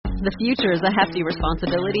The future is a hefty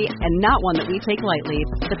responsibility and not one that we take lightly.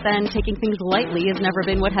 But then taking things lightly has never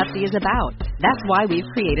been what Hefty is about. That's why we've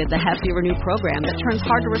created the Hefty Renew program that turns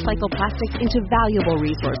hard-to-recycle plastics into valuable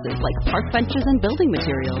resources like park benches and building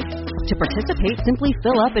materials. To participate, simply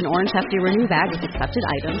fill up an orange Hefty Renew bag with accepted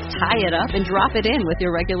items, tie it up, and drop it in with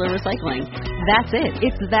your regular recycling. That's it.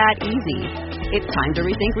 It's that easy. It's time to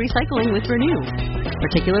rethink recycling with Renew.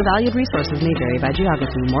 Particular valued resources may vary by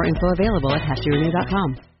geography. More info available at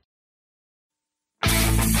heftyrenew.com.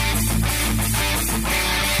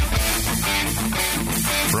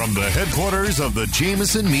 From the headquarters of the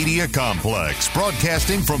Jameson Media Complex,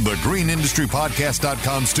 broadcasting from the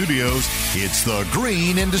GreenIndustryPodcast.com studios, it's the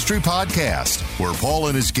Green Industry Podcast, where Paul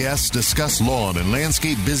and his guests discuss lawn and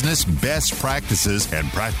landscape business best practices and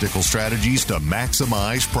practical strategies to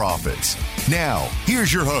maximize profits. Now,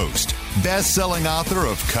 here's your host, best-selling author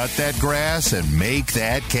of Cut That Grass and Make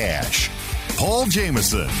That Cash, Paul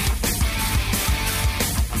Jameson.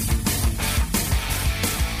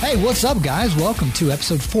 Hey, what's up, guys? Welcome to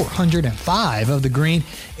episode 405 of the Green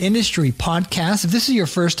Industry Podcast. If this is your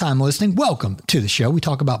first time listening, welcome to the show. We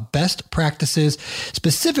talk about best practices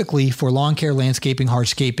specifically for lawn care, landscaping,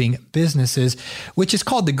 hardscaping businesses, which is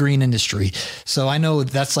called the green industry. So I know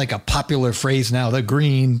that's like a popular phrase now, the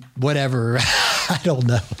green, whatever. I don't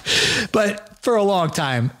know. But for a long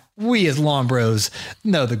time, we as lawn bros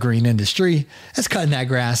know the green industry as cutting that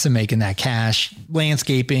grass and making that cash,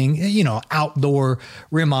 landscaping, outdoor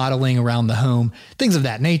remodeling around the home, things of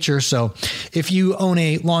that nature. So if you own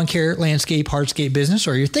a lawn care, landscape, hardscape business,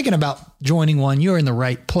 or you're thinking about joining one, you're in the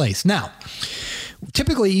right place. Now,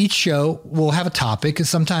 typically each show will have a topic, and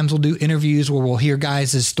sometimes we'll do interviews where we'll hear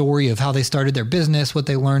guys' story of how they started their business, what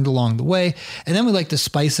they learned along the way. And then we like to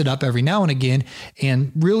spice it up every now and again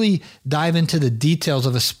and really dive into the details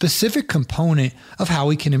of a specific component of how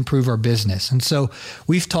we can improve our business. And so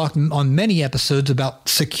we've talked on many episodes about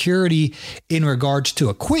security in regards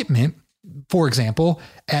to equipment. For example,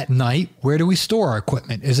 at night, where do we store our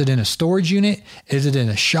equipment? Is it in a storage unit? Is it in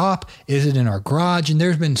a shop? Is it in our garage? And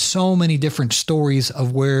there's been so many different stories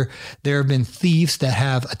of where there have been thieves that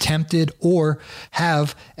have attempted or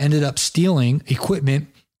have ended up stealing equipment,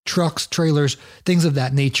 trucks, trailers, things of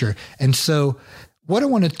that nature. And so what I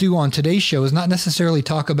want to do on today's show is not necessarily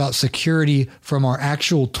talk about security from our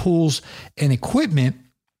actual tools and equipment,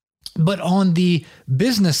 but on the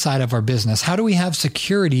business side of our business. How do we have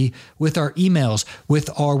security with our emails, with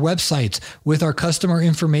our websites, with our customer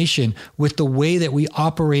information, with the way that we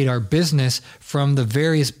operate our business from the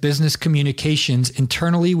various business communications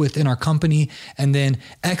internally within our company and then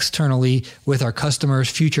externally with our customers,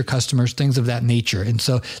 future customers, things of that nature. And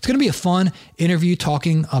so it's going to be a fun interview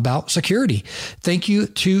talking about security. Thank you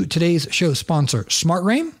to today's show sponsor,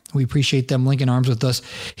 SmartRain. We appreciate them linking arms with us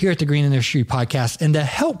here at the Green Industry Podcast. And to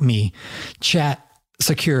help me chat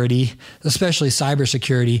security, especially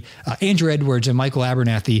cybersecurity, Andrew Edwards and Michael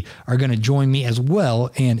Abernathy are going to join me as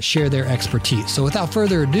well and share their expertise. So without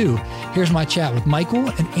further ado, here's my chat with Michael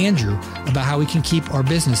and Andrew about how we can keep our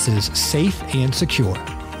businesses safe and secure.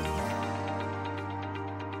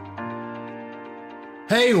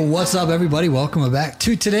 Hey, what's up, everybody? Welcome back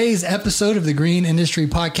to today's episode of the Green Industry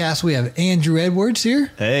Podcast. We have Andrew Edwards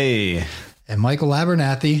here. Hey. And Michael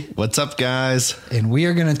Abernathy. What's up, guys? And we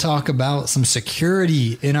are going to talk about some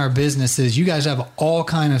security in our businesses. You guys have all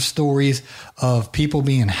kind of stories of people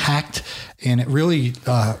being hacked and it really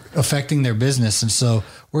affecting their business. And so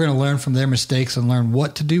we're going to learn from their mistakes and learn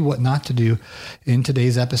what to do, what not to do in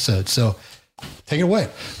today's episode. So take it away.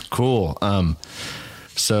 Cool.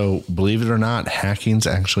 So believe it or not, hacking's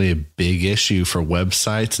actually a big issue for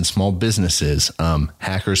websites and small businesses.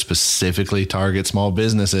 Hackers specifically target small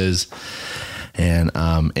businesses. And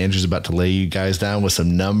Andrew's about to lay you guys down with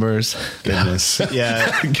some numbers. Goodness.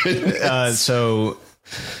 Yeah. Goodness. So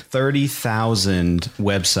 30,000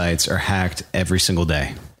 websites are hacked every single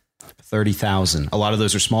day. 30,000. A lot of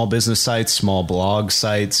those are small business sites, small blog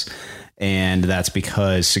sites. And that's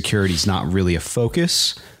because security is not really a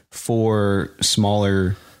focus for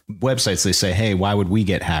smaller websites. They say, hey, why would we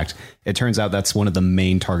get hacked? It turns out that's one of the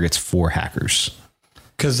main targets for hackers.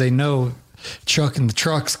 Because they know Chuck in the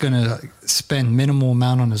truck's going to spend minimal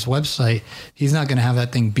amount on his website. He's not going to have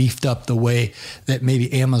that thing beefed up the way that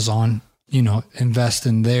maybe Amazon, invest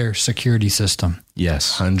in their security system.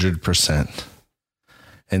 Yes, 100%.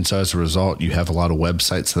 And so as a result, you have a lot of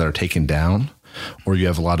websites that are taken down, or you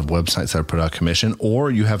have a lot of websites that are put out of commission, or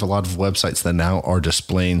you have a lot of websites that now are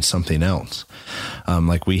displaying something else.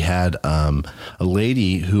 Like we had a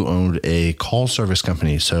lady who owned a call service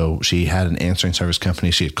company. So she had an answering service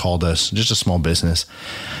company. She had called us, just a small business,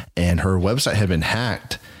 and her website had been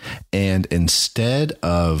hacked. And instead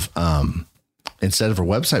of her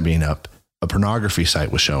website being up, a pornography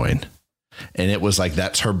site was showing. And it was like,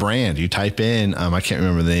 that's her brand. You type in, I can't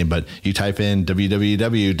remember the name, but you type in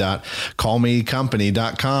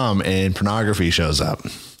www.callmecompany.com and pornography shows up.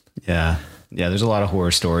 Yeah. Yeah, there's a lot of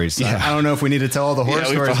horror stories. Yeah. I don't know if we need to tell all the horror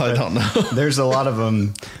stories. I don't know. There's a lot of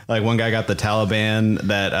them. Like one guy got the Taliban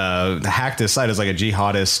that hacked his site as like a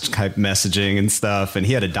jihadist type messaging and stuff. And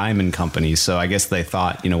he had a diamond company. So I guess they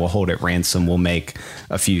thought, we'll hold it ransom. We'll make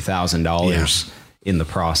a few $1,000s in the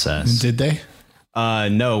process. Did they?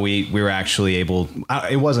 No, we were actually able.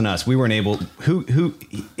 It wasn't us. We weren't able.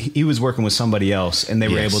 He was working with somebody else, and they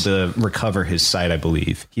were able to recover his site. I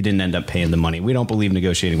believe he didn't end up paying the money. We don't believe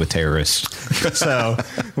negotiating with terrorists, so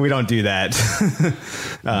we don't do that.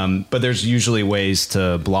 But there's usually ways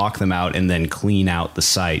to block them out and then clean out the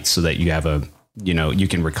site so that you have you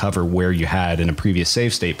can recover where you had in a previous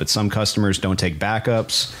save state. But some customers don't take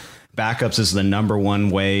backups. Backups is the number one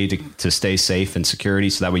way to stay safe and security,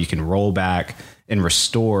 so that way you can roll back and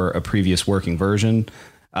restore a previous working version.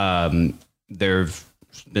 There have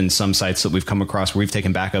been some sites that we've come across where we've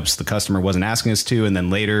taken backups the customer wasn't asking us to, and then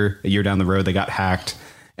later, a year down the road, they got hacked,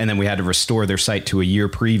 and then we had to restore their site to a year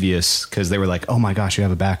previous because they were like, oh my gosh, you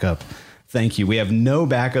have a backup. Thank you. We have no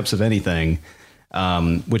backups of anything,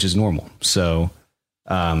 which is normal. So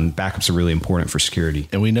backups are really important for security.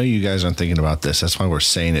 And we know you guys aren't thinking about this. That's why we're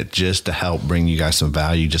saying it, just to help bring you guys some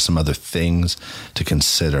value, just some other things to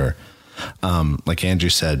consider. Like Andrew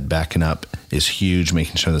said, backing up is huge,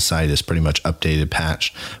 making sure the site is pretty much updated,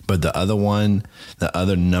 patched. But the other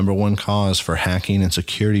number one cause for hacking and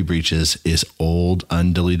security breaches is old,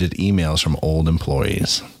 undeleted emails from old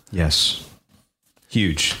employees. Yes.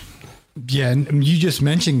 Huge. Yeah, and you just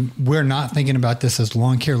mentioned we're not thinking about this as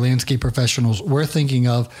lawn care landscape professionals. We're thinking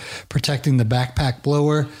of protecting the backpack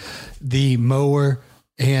blower, the mower,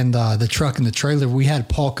 and the truck and the trailer. We had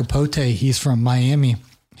Paul Capote. He's from Miami.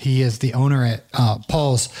 He is the owner at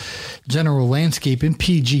Paul's General Landscape in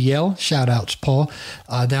PGL. Shout outs, Paul,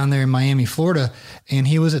 down there in Miami, Florida. And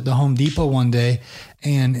he was at the Home Depot one day,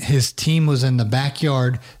 and his team was in the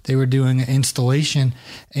backyard. They were doing an installation,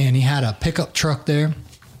 and he had a pickup truck there.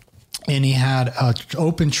 And he had an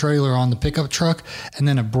open trailer on the pickup truck, and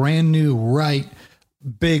then a brand new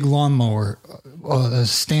big lawnmower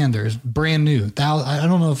standards, brand new. I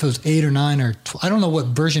don't know if it was 8 or 9 or I don't know what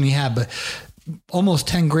version he had, but almost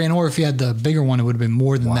 10 grand. Or if he had the bigger one, it would have been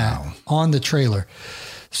more than that on the trailer.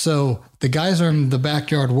 So the guys are in the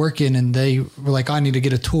backyard working, and they were like, I need to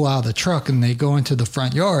get a tool out of the truck. And they go into the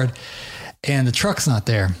front yard, and the truck's not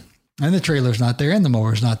there, and the trailer's not there, and the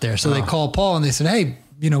mower's not there. So they called Paul, and they said, hey,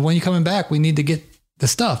 when you coming back, we need to get the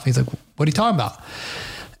stuff. He's like, what are you talking about?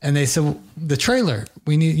 And they said, well, the trailer,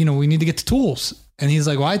 we need to get the tools. And he's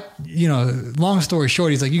like, well, long story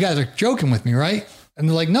short, he's like, you guys are joking with me, right? And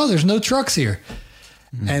they're like, no, there's no trucks here.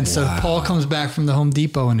 And so Paul comes back from the Home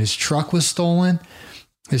Depot, and his truck was stolen,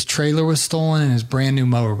 his trailer was stolen, and his brand new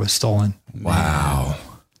mower was stolen. Wow.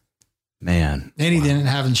 Man. And he didn't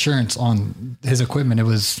have insurance on his equipment. It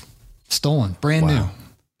was stolen, brand new.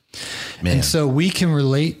 Man. And so we can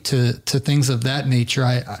relate to things of that nature.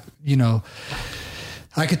 I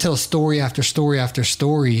could tell story after story after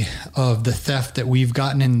story of the theft that we've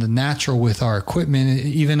gotten in the natural with our equipment.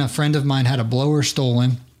 Even a friend of mine had a blower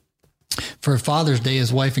stolen for Father's Day.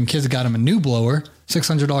 His wife and kids got him a new blower,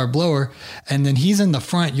 $600 blower. And then he's in the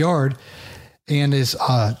front yard, and his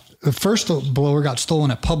first blower got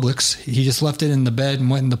stolen at Publix. He just left it in the bed and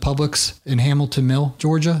went into Publix in Hamilton Mill,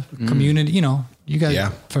 Georgia, community, you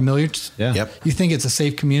guys familiar? Yeah. Yep. You think it's a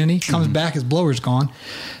safe community. Comes back, his blower's gone.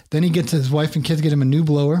 Then he gets his wife and kids, get him a new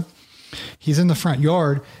blower. He's in the front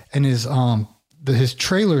yard, and his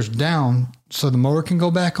trailer's down so the mower can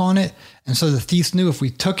go back on it. And so the thieves knew if we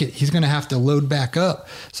took it, he's going to have to load back up.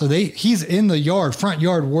 So he's in the front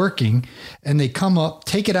yard working, and they come up,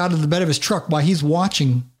 take it out of the bed of his truck while he's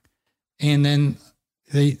watching. And then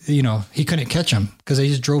he couldn't catch him because they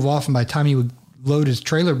just drove off. And by the time he would load his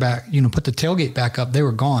trailer back, put the tailgate back up, they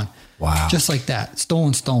were gone. Wow. Just like that.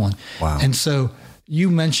 Stolen. Wow. And so you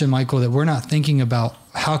mentioned, Michael, that we're not thinking about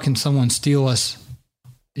how can someone steal us.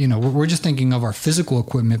 We're just thinking of our physical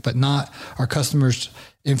equipment, but not our customers'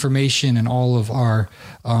 information and all of our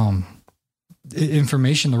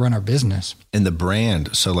information to run our business. And the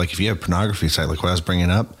brand. So like if you have a pornography site, like what I was bringing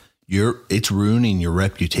up, it's ruining your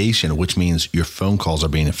reputation, which means your phone calls are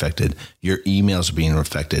being affected. Your emails are being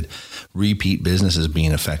affected. Repeat business is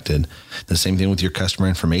being affected. The same thing with your customer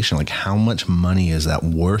information. Like how much money is that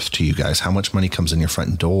worth to you guys? How much money comes in your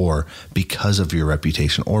front door because of your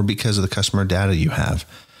reputation or because of the customer data you have?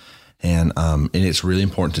 And it's really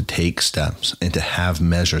important to take steps and to have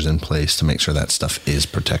measures in place to make sure that stuff is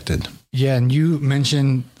protected. Yeah. And you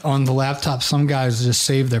mentioned on the laptop, some guys just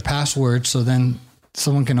save their password so then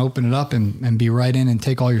someone can open it up and be right in and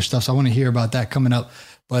take all your stuff. So I want to hear about that coming up.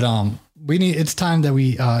 But it's time that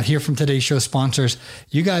we hear from today's show sponsors.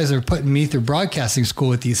 You guys are putting me through broadcasting school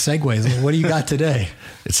with these segues. What do you got today?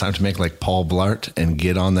 It's time to make like Paul Blart and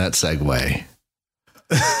get on that segue.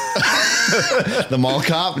 The mall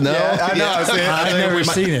cop? No, yeah, I know. I've never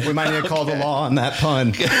seen it. We might need to call the law on that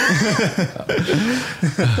pun.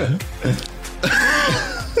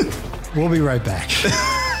 We'll be right back.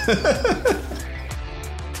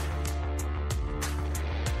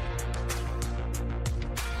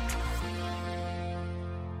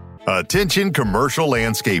 Attention commercial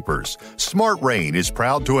landscapers. Smart Rain is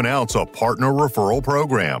proud to announce a partner referral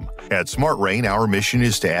program. At Smart Rain, our mission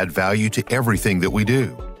is to add value to everything that we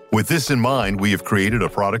do. With this in mind, we have created a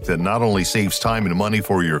product that not only saves time and money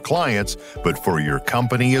for your clients, but for your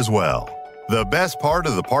company as well. The best part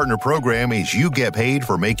of the partner program is you get paid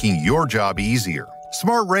for making your job easier.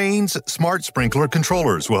 Smart Rain's smart sprinkler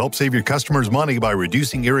controllers will help save your customers money by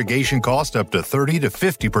reducing irrigation cost up to 30 to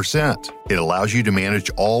 50%. It allows you to manage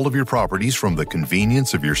all of your properties from the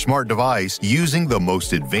convenience of your smart device using the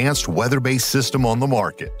most advanced weather-based system on the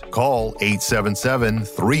market. Call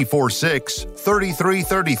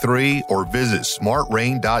 877-346-3333 or visit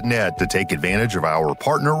smartrain.net to take advantage of our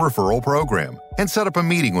partner referral program and set up a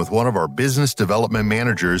meeting with one of our business development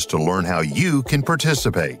managers to learn how you can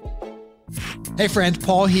participate. Hey friends,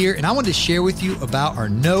 Paul here, and I wanted to share with you about our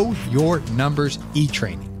Know Your Numbers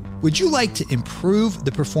e-training. Would you like to improve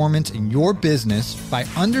the performance in your business by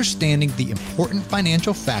understanding the important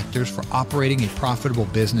financial factors for operating a profitable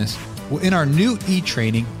business? Well, in our new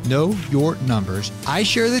e-training, Know Your Numbers, I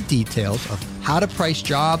share the details of how to price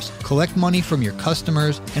jobs, collect money from your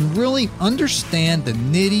customers, and really understand the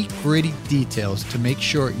nitty-gritty details to make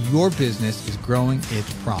sure your business is growing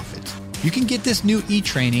its profits. You can get this new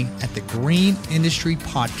e-training at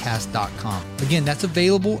thegreenindustrypodcast.com. Again, that's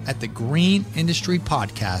available at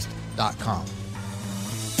thegreenindustrypodcast.com.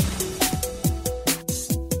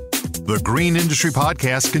 The Green Industry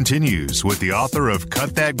Podcast continues with the author of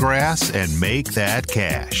Cut That Grass and Make That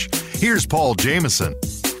Cash. Here's Paul Jameson.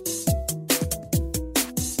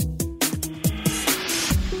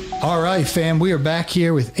 All right, fam, we are back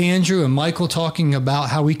here with Andrew and Michael talking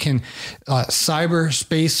about how we can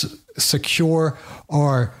cyberspace secure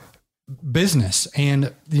our business.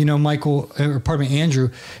 And, Michael, or pardon me,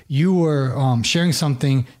 Andrew, you were sharing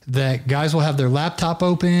something that guys will have their laptop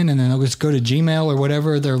open and then they'll just go to Gmail or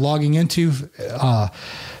whatever they're logging into,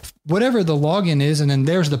 whatever the login is. And then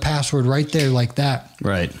there's the password right there like that.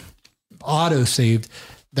 Right. Auto saved.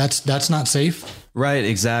 That's not safe. Right.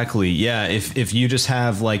 Exactly. Yeah. If you just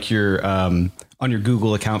have like your, on your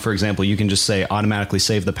Google account, for example, you can just say automatically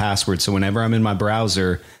save the password. So whenever I'm in my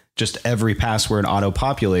browser, just every password auto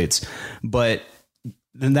populates, but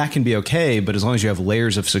then that can be okay. But as long as you have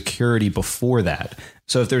layers of security before that.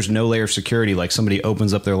 So if there's no layer of security, like somebody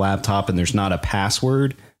opens up their laptop and there's not a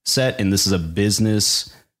password set, and this is a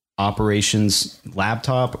business operations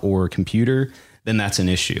laptop or computer, then that's an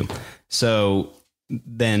issue. So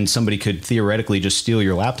then somebody could theoretically just steal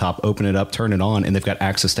your laptop, open it up, turn it on, and they've got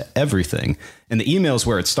access to everything. And the email is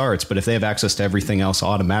where it starts. But if they have access to everything else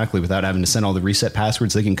automatically without having to send all the reset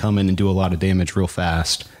passwords, they can come in and do a lot of damage real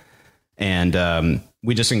fast. And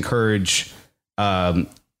we just encourage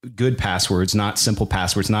good passwords, not simple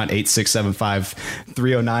passwords, not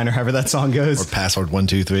 8675309 or however that song goes. Or password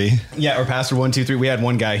 123. Yeah, or password 123. We had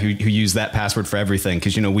one guy who used that password for everything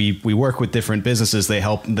because, we work with different businesses. They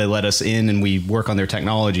let us in and we work on their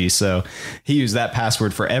technology. So he used that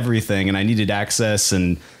password for everything and I needed access,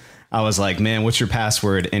 and I was like, man, what's your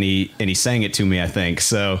password? And he sang it to me, I think.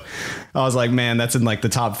 So I was like, man, that's in like the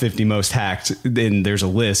top 50 most hacked. Then there's a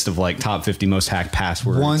list of like top 50 most hacked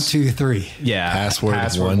passwords. 1, 2, 3. Yeah.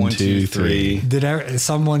 Password 1, 2, 3. Did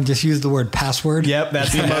someone just use the word password? Yep.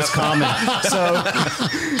 That's the most common. So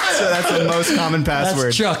that's the most common password.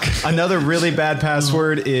 That's Chuck. Another really bad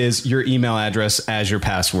password is your email address as your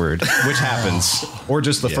password, which happens, or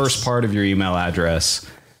just the first part of your email address,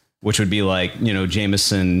 which would be like,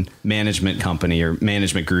 Jameson Management Company or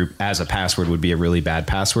Management Group as a password would be a really bad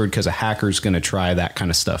password because a hacker's going to try that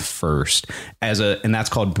kind of stuff first and that's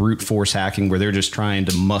called brute force hacking, where they're just trying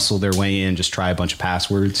to muscle their way in, just try a bunch of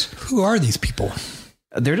passwords. Who are these people?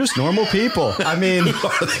 They're just normal people. I mean,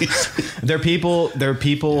 they're people.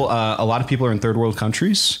 A lot of people are in third world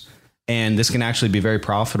countries. And this can actually be very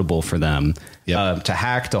profitable for them. To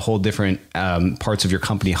hack, to hold different parts of your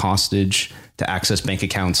company hostage, to access bank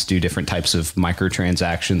accounts, do different types of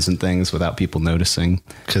microtransactions and things without people noticing.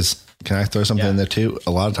 Because can I throw something in there too?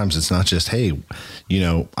 A lot of times it's not just, hey,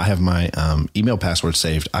 I have my email password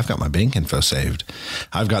saved. I've got my bank info saved.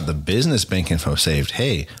 I've got the business bank info saved.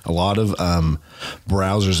 Hey, a lot of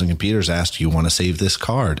browsers and computers ask, do you want to save this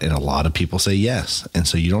card? And a lot of people say yes. And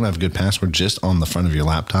so you don't have a good password just on the front of your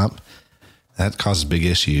laptop. That causes big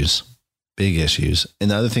issues.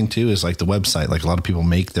 And the other thing too is like the website. Like a lot of people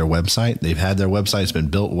make their website. They've had their website, it's been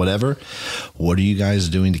built, whatever. What are you guys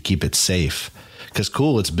doing to keep it safe? Because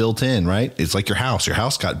cool, it's built in, right? It's like your house. Your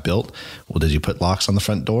house got built. Well, did you put locks on the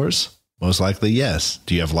front doors? Most likely, yes.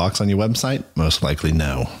 Do you have locks on your website? Most likely,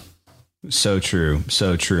 no. So true.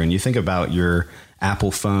 And you think about your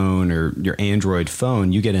Apple phone or your Android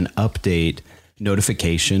phone, you get an update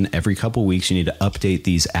notification every couple of weeks. You need to update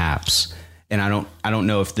these apps. And I don't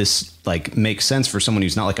know if this like makes sense for someone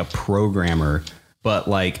who's not like a programmer, but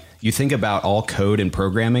like you think about all code and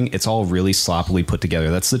programming, it's all really sloppily put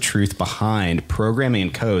together. That's the truth behind programming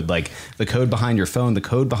and code. Like the code behind your phone, the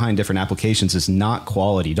code behind different applications is not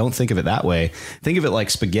quality. Don't think of it that way. Think of it like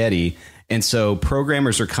spaghetti. And so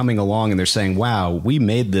programmers are coming along and they're saying, wow, we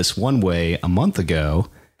made this one way a month ago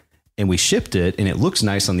and we shipped it and it looks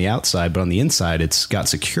nice on the outside, but on the inside, it's got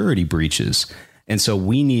security breaches. And so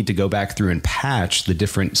we need to go back through and patch the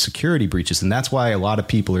different security breaches. And that's why a lot of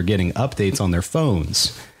people are getting updates on their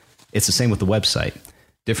phones. It's the same with the website.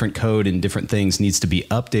 Different code and different things needs to be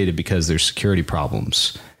updated because there's security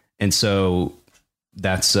problems. And so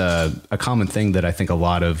that's a common thing that I think a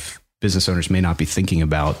lot of business owners may not be thinking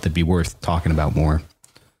about that'd be worth talking about more.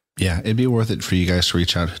 Yeah, it'd be worth it for you guys to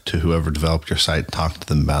reach out to whoever developed your site and talk to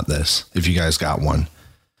them about this if you guys got one.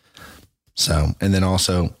 So, and then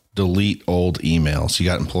also delete old emails. You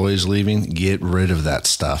got employees leaving, get rid of that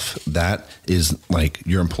stuff. That is like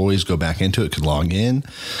your employees go back into it, could log in.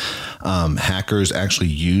 Hackers actually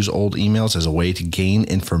use old emails as a way to gain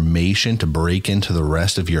information to break into the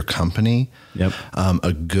rest of your company. Yep.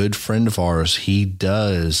 A good friend of ours, he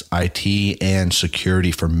does IT and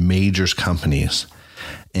security for major companies.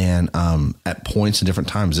 And at points and different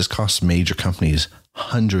times, this costs major companies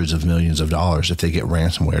hundreds of millions of dollars if they get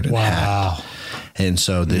ransomware and hacked. And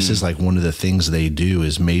so this is like one of the things they do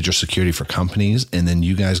is major security for companies. And then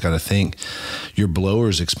you guys got to think your blower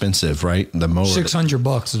is expensive, right? The mower,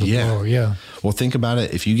 $600 is a blower. Yeah. Well, think about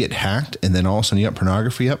it. If you get hacked and then all of a sudden you got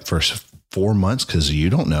pornography up for 4 months, because you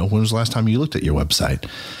don't know when was the last time you looked at your website.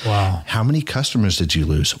 Wow. How many customers did you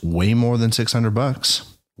lose? Way more than $600.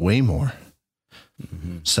 Way more.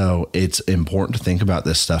 So it's important to think about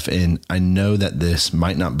this stuff. And I know that this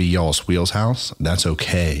might not be y'all's wheelhouse. That's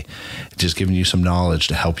okay. Just giving you some knowledge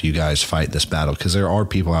to help you guys fight this battle. Because there are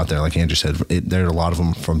people out there, like Andrew said, there are a lot of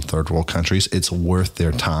them from third world countries. It's worth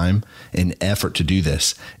their time and effort to do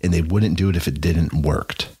this. And they wouldn't do it if it didn't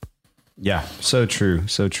work. Yeah, so true.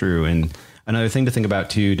 So true. And another thing to think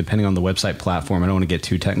about too, depending on the website platform, I don't want to get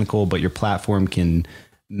too technical, but your platform can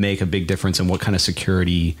make a big difference in what kind of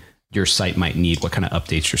security your site might need, what kind of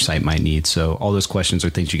updates your site might need. So all those questions are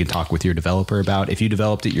things you can talk with your developer about. If you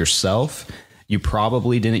developed it yourself, you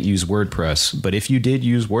probably didn't use WordPress. But if you did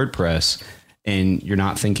use WordPress and you're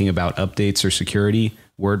not thinking about updates or security,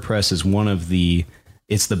 WordPress is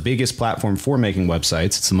it's the biggest platform for making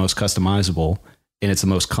websites. It's the most customizable and it's the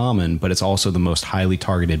most common, but it's also the most highly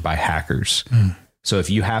targeted by hackers. So if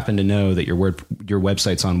you happen to know that your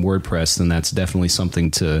website's on WordPress, then that's definitely something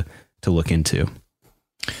to look into.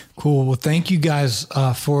 Cool. Well, thank you guys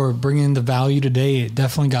for bringing the value today. It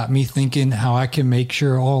definitely got me thinking how I can make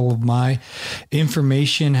sure all of my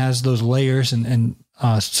information has those layers and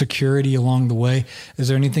security along the way. Is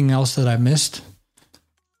there anything else that I missed?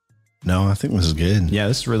 No, I think this is good. Yeah,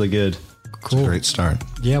 this is really good. Cool. It's a great start.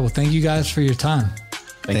 Yeah. Well, thank you guys for your time.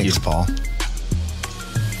 Thanks, Paul.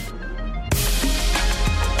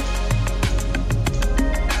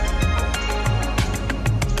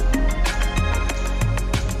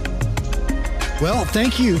 Well,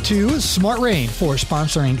 thank you to SmartRain for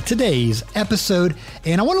sponsoring today's episode.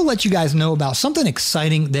 And I want to let you guys know about something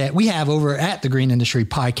exciting that we have over at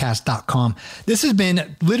thegreenindustrypodcast.com. This has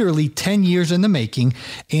been literally 10 years in the making,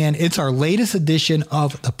 and it's our latest edition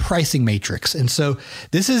of the pricing matrix. And so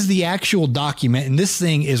this is the actual document, and this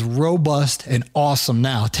thing is robust and awesome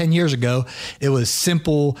now. 10 years ago, it was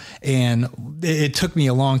simple, and it took me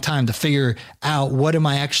a long time to figure out what am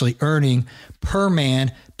I actually earning per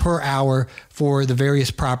man, per hour for the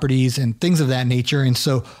various properties and things of that nature. And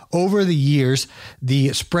so over the years, the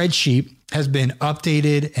spreadsheet has been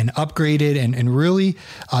updated and upgraded and really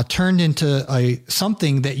turned into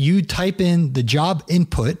something that you type in the job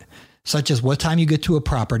input, such as what time you get to a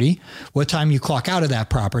property, what time you clock out of that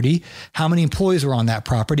property, how many employees are on that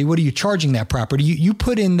property, what are you charging that property. You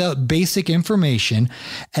put in the basic information,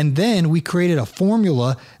 and then we created a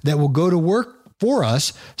formula that will go to work for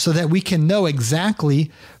us so that we can know exactly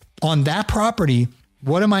on that property,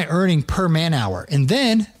 what am I earning per man hour? And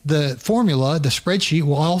then the formula, the spreadsheet,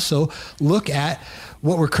 will also look at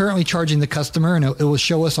what we're currently charging the customer, and it will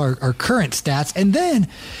show us our current stats. And then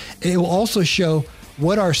it will also show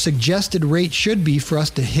what our suggested rate should be for us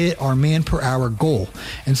to hit our man per hour goal.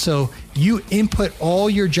 And so you input all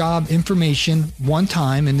your job information one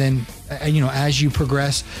time, and then, as you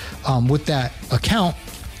progress with that account,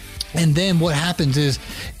 and then what happens is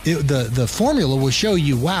the formula will show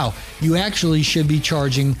you, wow, you actually should be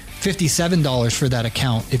charging $57 for that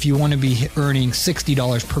account if you want to be earning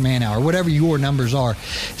 $60 per man hour, whatever your numbers are.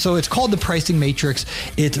 So it's called the pricing matrix.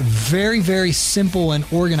 It's very, very simple and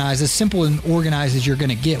organized, as simple and organized as you're going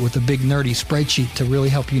to get with a big nerdy spreadsheet to really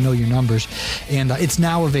help you know your numbers. And it's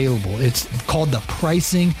now available. It's called the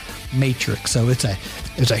pricing matrix. So it's a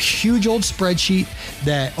huge old spreadsheet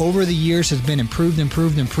that over the years has been improved.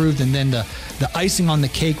 And then the icing on the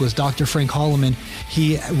cake was Dr. Frank Holloman.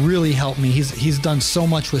 He really helped me. He's done so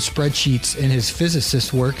much with spreadsheets in his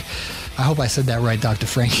physicist work. I hope I said that right, Dr.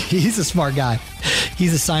 Frank. He's a smart guy.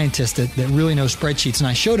 He's a scientist that really knows spreadsheets. And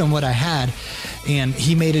I showed him what I had, and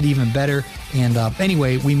he made it even better. And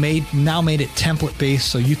anyway, we now made it template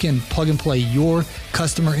based, so you can plug and play your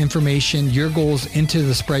customer information, your goals into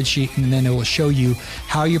the spreadsheet, and then it will show you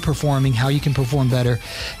how you're performing, how you can perform better.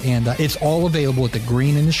 And it's all available at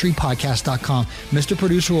thegreenindustrypodcast.com. Mr.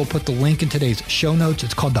 Producer will put the link in today's show notes.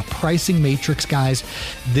 It's called the Pricing Matrix, guys.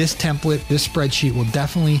 This template, this spreadsheet will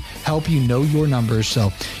definitely help you know your numbers.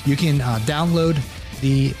 So you can download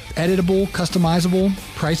the editable, customizable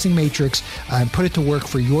pricing matrix and put it to work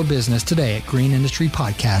for your business today at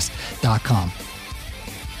greenindustrypodcast.com.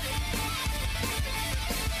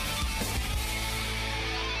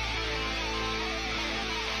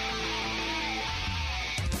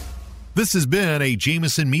 This has been a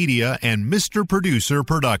Jameson Media and Mr. Producer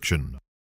production.